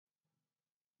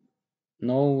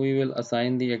Now we will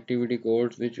assign the activity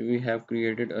codes which we have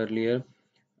created earlier.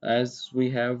 As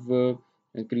we have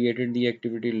created the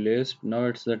activity list, now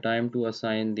it's the time to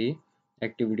assign the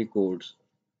activity codes.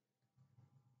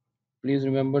 Please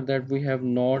remember that we have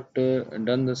not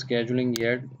done the scheduling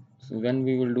yet. So when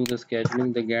we will do the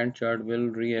scheduling, the Gantt chart will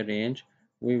rearrange.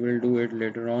 We will do it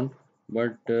later on.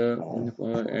 But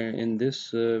in this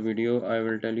video, I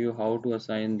will tell you how to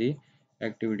assign the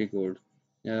activity codes.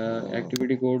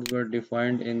 Activity codes were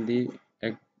defined in the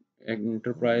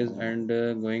enterprise and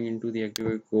going into the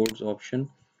activity codes option.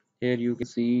 Here you can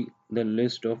see the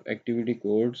list of activity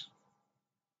codes,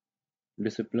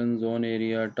 discipline, zone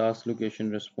area, task location,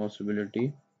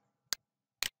 responsibility,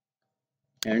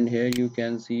 and here you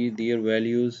can see their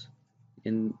values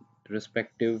in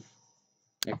respective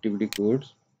activity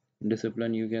codes. In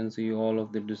discipline, you can see all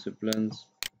of the disciplines,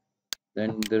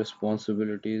 then the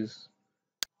responsibilities,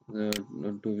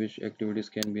 to which activities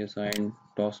can be assigned,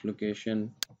 task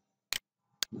location,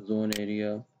 zone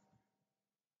area.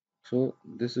 So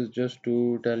this is just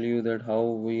to tell you that how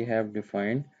we have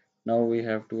defined. Now we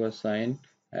have to assign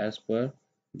as per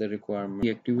the requirement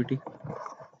the activity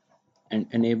and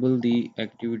enable the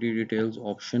activity details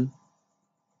option,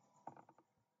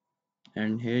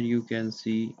 and here you can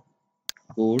see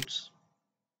codes.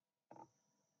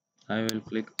 I will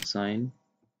click assign,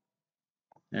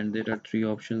 and there are three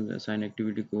options: assign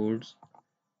activity codes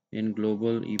in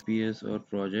global, EPS or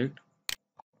project.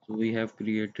 So we have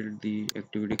created the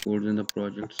activity codes in the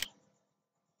projects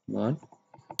bar.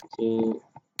 So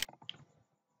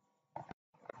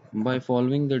by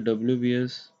following the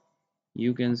WBS,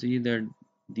 you can see that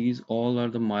these all are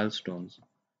the milestones.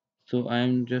 So I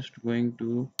am just going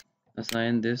to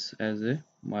assign this as a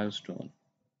milestone.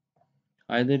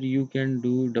 Either you can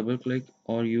do double click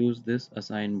or use this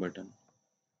assign button.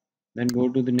 Then go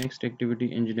to the next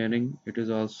activity, engineering. It is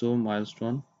also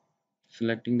milestone.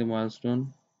 Selecting the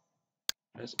milestone,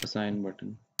 press assign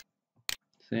button.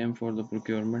 Same for the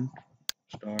procurement,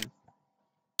 start,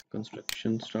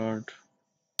 construction start,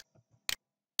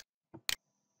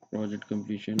 project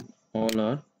completion, all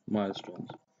are milestones.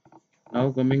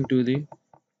 Now coming to the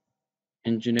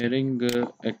engineering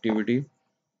activity,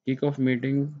 kickoff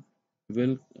meeting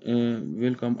will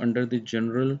come under the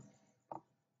general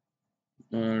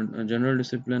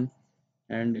discipline,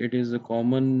 and it is a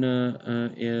common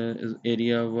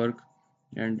area work,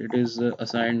 and it is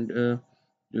assigned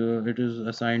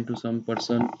to some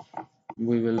person.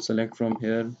 We will select from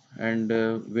here, and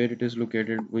where it is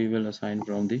located we will assign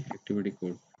from the activity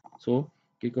code. So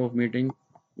kickoff meeting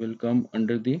will come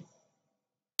under the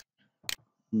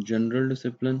general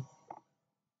discipline.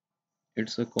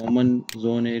 It's a common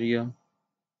zone area.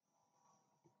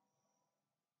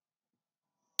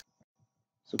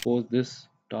 Suppose this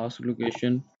task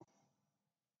location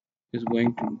is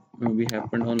going to be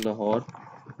happened on Lahore,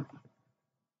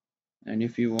 and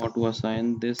if you want to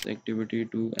assign this activity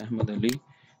to Ahmed Ali,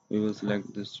 we will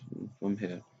select this from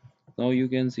here. Now you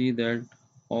can see that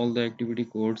all the activity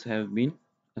codes have been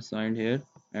assigned here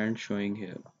and showing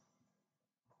here.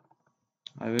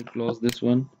 I will close this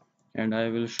one, and I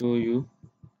will show you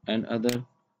another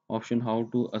option how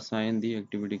to assign the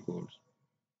activity codes.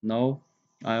 Now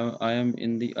I am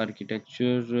in the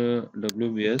architecture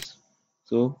WBS,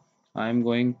 so I am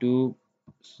going to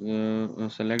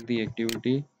select the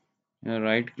activity,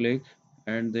 right click,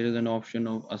 and there is an option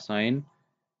of assign,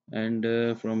 and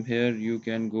from here you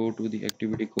can go to the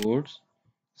activity codes.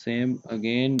 Same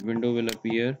again, window will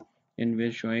appear in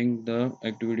which showing the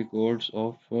activity codes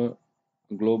of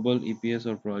global, EPS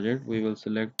or project. We will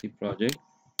select the project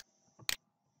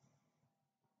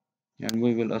and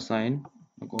we will assign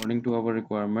according to our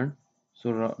requirement.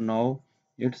 So now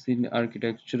it's in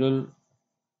architectural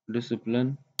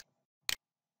discipline,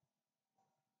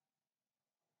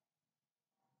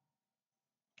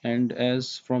 and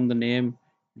as from the name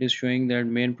it is showing that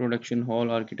main production hall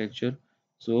architecture,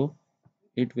 so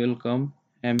it will come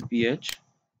MPH.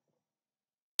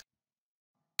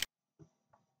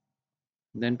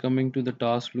 Then coming to the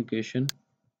task location,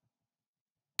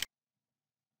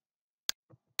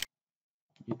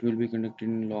 it will be conducted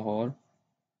in Lahore.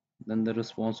 Then the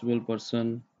responsible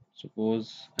person,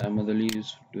 suppose Ahmed Ali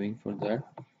is doing for that,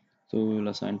 so we will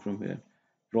assign from here.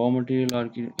 Raw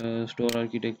material store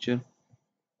architecture,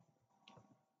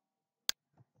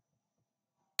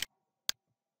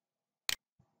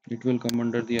 it will come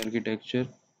under the architecture.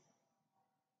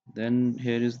 Then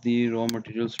here is the raw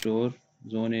material store,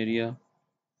 zone area,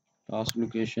 task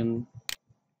location,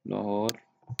 Lahore,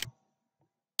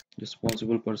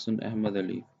 responsible person Ahmed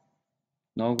Ali.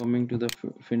 Now coming to the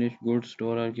finished goods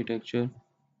store architecture,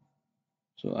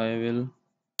 so I will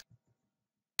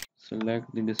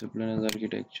select the discipline as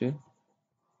architecture,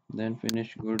 then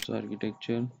finished goods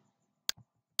architecture,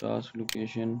 task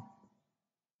location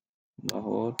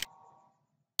Lahore,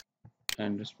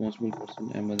 and responsible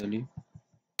person Ahmed Ali.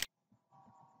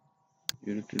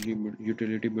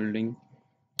 Utility building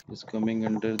is coming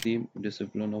under the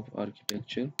discipline of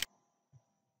architecture.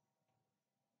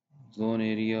 Zone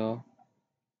area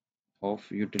of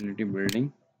utility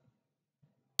building,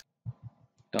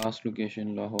 task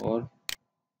location Lahore,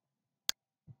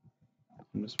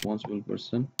 and responsible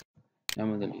person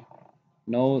Ahmed Ali.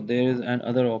 Now there is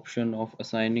another option of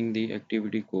assigning the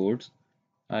activity codes.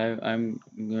 I'm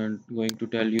going to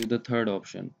tell you the third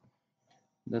option.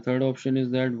 The third option is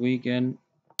that we can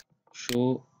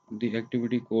show the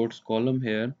activity codes column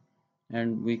here,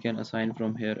 and we can assign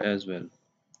from here as well.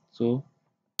 So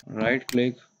right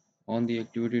click on the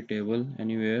activity table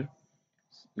anywhere,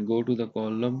 go to the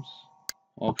columns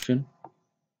option.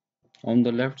 On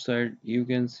the left side you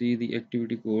can see the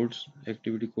activity codes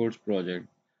project.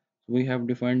 We have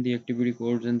defined the activity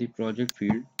codes in the project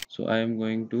field, so I am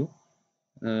going to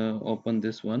open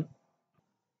this one.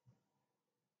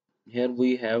 Here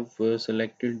we have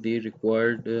selected the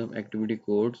required activity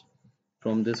codes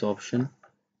from this option.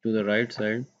 To the right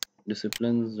side,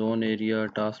 discipline, zone area,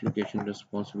 task location,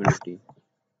 responsibility.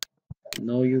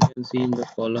 Now you can see in the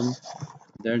column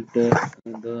that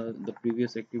the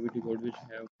previous activity code which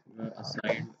have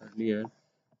assigned earlier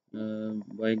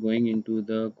by going into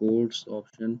the codes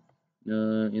option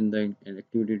in the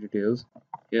activity details.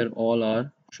 Here all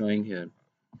are showing here.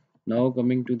 Now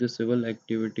coming to the civil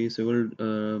activity, civil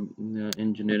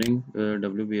engineering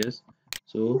WBS.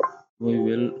 So we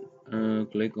will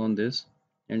click on this,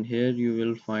 and here you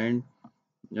will find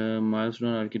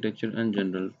milestone architecture and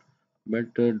general.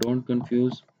 But don't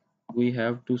confuse, we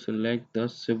have to select the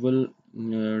civil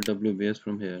WBS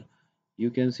from here.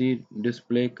 You can see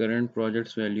display current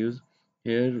projects values.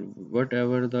 Here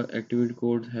whatever the activity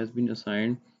code has been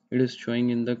assigned, it is showing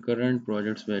in the current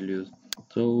projects values.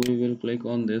 So we will click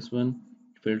on this one,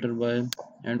 filter by,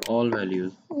 and all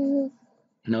values.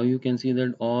 Now you can see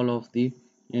that all of the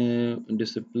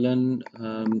discipline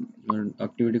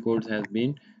activity codes has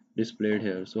been displayed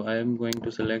here. So I am going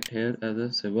to select here as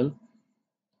a civil,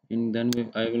 and then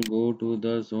I will go to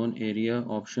the zone area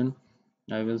option.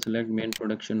 I will select main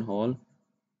production hall,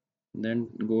 then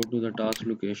go to the task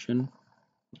location.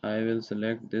 I will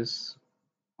select this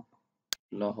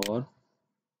Lahore,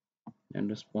 and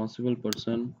responsible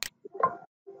person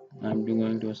I'm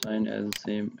going to assign as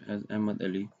same as Ahmad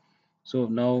Ali. So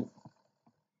now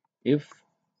if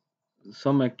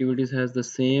some activities has the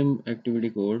same activity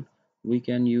code, we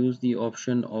can use the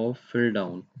option of fill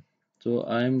down. So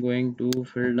I am going to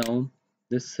fill down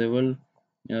this civil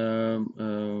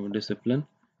discipline.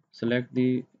 Select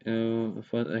the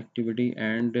first activity,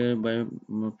 and by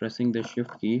pressing the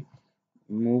shift key,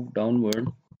 move downward,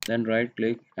 then right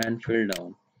click and fill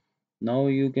down. Now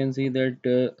you can see that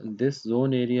this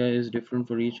zone area is different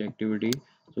for each activity,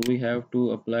 so we have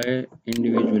to apply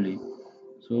individually.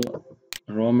 So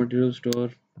raw material store,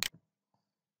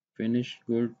 finished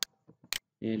good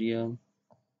area,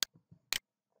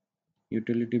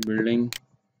 utility building,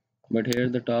 but here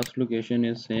the task location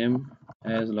is same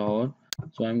as Lahore,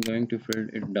 so I'm going to fill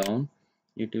it down.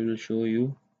 It will show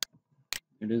you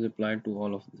it is applied to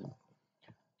all of them.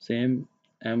 Same,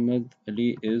 Ahmed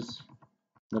Ali is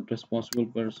the responsible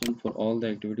person for all the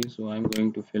activities, so I'm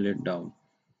going to fill it down.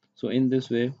 So in this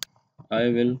way I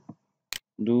will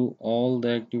do all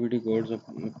the activity codes of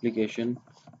application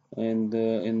in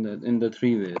the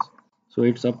three ways. So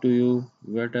it's up to you,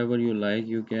 whatever you like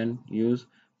you can use,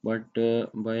 but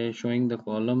by showing the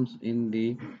columns in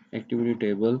the activity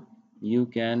table you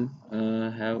can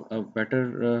have a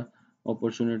better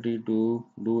opportunity to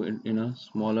do it in a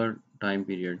smaller time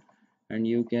period, and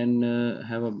you can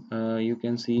you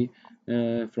can see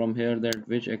from here that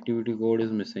which activity code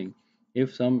is missing.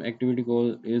 If some activity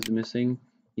code is missing,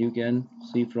 you can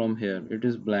see from here it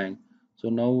is blank. So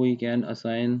now we can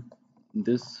assign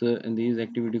this in these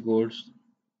activity codes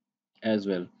as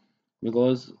well,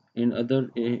 because in other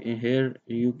here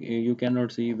you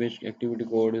cannot see which activity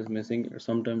code is missing,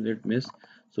 sometimes it miss.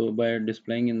 So by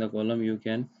displaying in the column you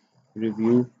can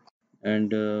review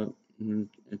and mm,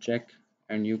 check,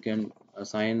 and you can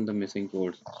assign the missing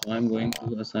codes. So I'm going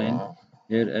to assign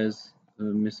here as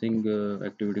missing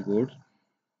activity codes.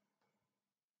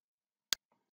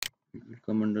 It will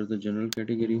come under the general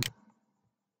category,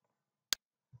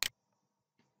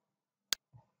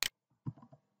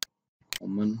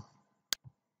 common.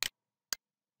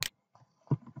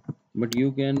 But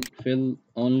you can fill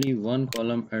only one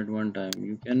column at one time.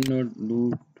 You cannot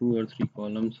do two or three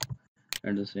columns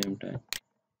at the same time.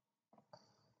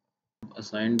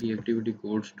 Assign the activity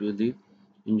codes to the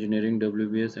engineering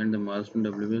WBS and the milestone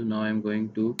WBS. Now I am going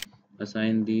to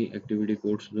assign the activity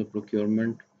codes to the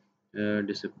procurement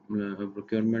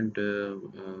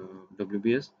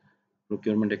WBS,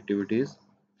 procurement activities.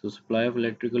 So supply of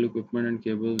electrical equipment and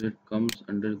cables, it comes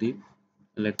under the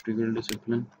electrical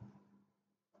discipline.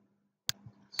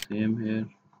 Same here.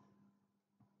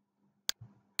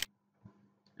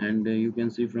 And you can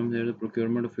see from here the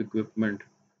procurement of equipment,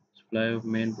 supply of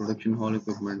main production hall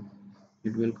equipment,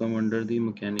 it will come under the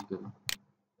mechanical.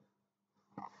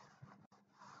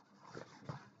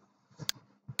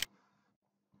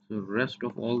 So rest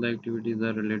of all the activities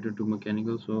are related to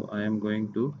mechanical, so I am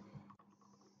going to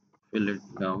fill it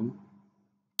down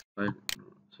by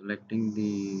selecting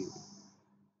the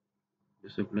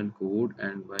discipline code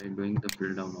and by doing the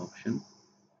fill down option.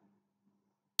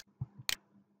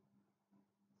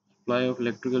 Supply of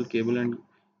electrical cable and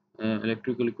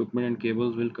electrical equipment and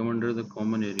cables will come under the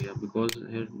common area because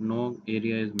here no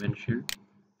area is mentioned.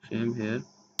 Same here,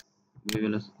 we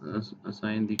will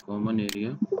assign the common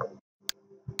area,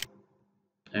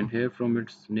 and here from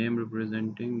its name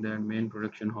representing the main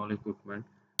production hall equipment,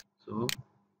 so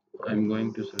I'm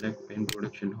going to select main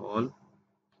production hall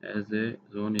as a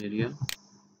zone area,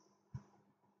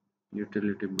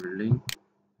 utility building,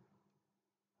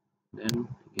 then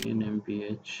again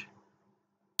MPH.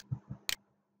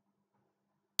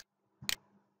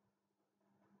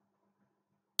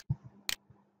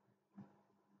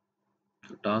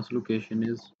 So task location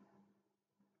is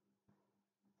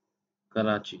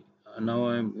Karachi.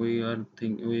 Now we are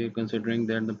considering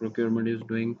that the procurement is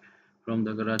doing from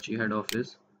the Karachi head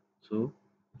office. So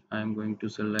I am going to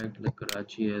select the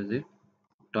Karachi as a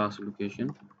task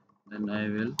location. Then I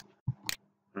will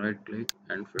right click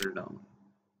and fill down.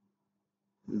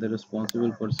 The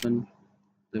responsible person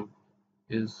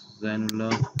is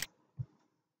Zainullah,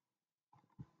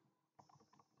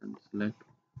 and select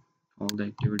all the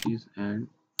activities and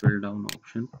fill down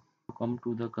option. Come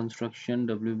to the construction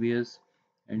WBS,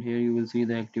 and here you will see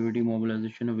the activity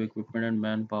mobilization of equipment and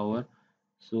manpower.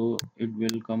 So it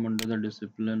will come under the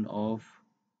discipline of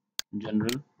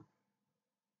general.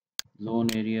 Zone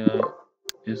area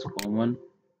is common.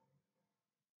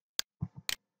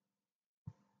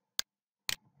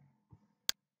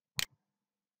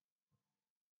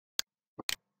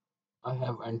 I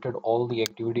have entered all the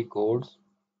activity codes.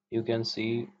 You can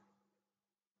see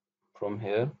from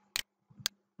here.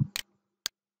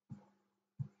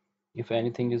 If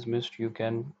anything is missed, you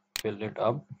can fill it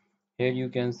up. Here you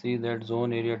can see that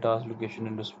zone area task location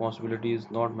and responsibility is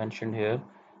not mentioned here,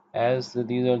 as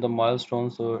these are the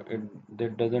milestones, so they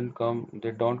don't come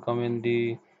in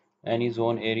the any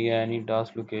zone area, any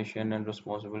task location and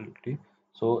responsibility,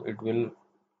 so it will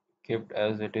kept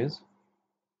as it is.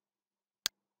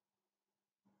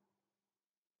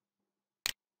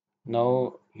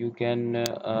 Now you can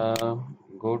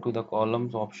go to the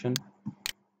columns option,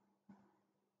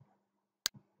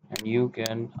 and you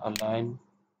can align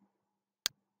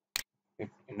it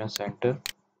in a center.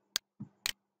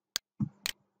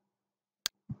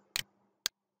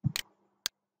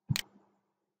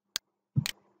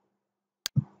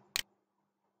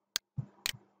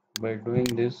 By doing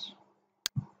this,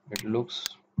 it looks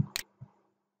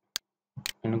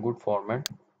in a good format.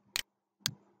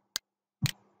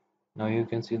 Now you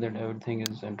can see that everything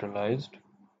is centralized,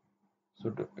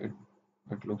 so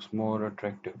it looks more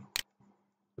attractive.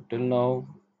 So till now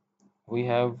we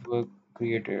have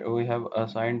we have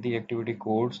assigned the activity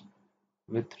codes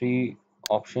with three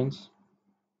options,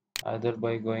 either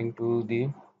by going to the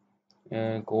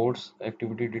codes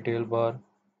activity detail bar,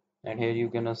 and here you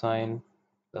can assign.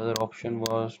 The other option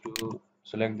was to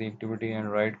select the activity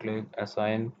and right click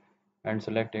assign and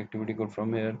select activity code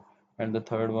from here, and the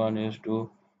third one is to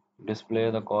display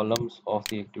the columns of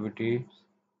the activity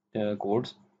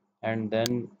codes, and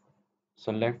then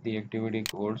select the activity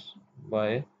codes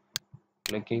by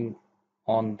clicking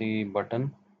on the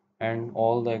button, and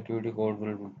all the activity code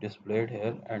will be displayed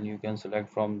here, and you can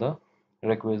select from the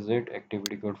requisite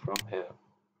activity code from here.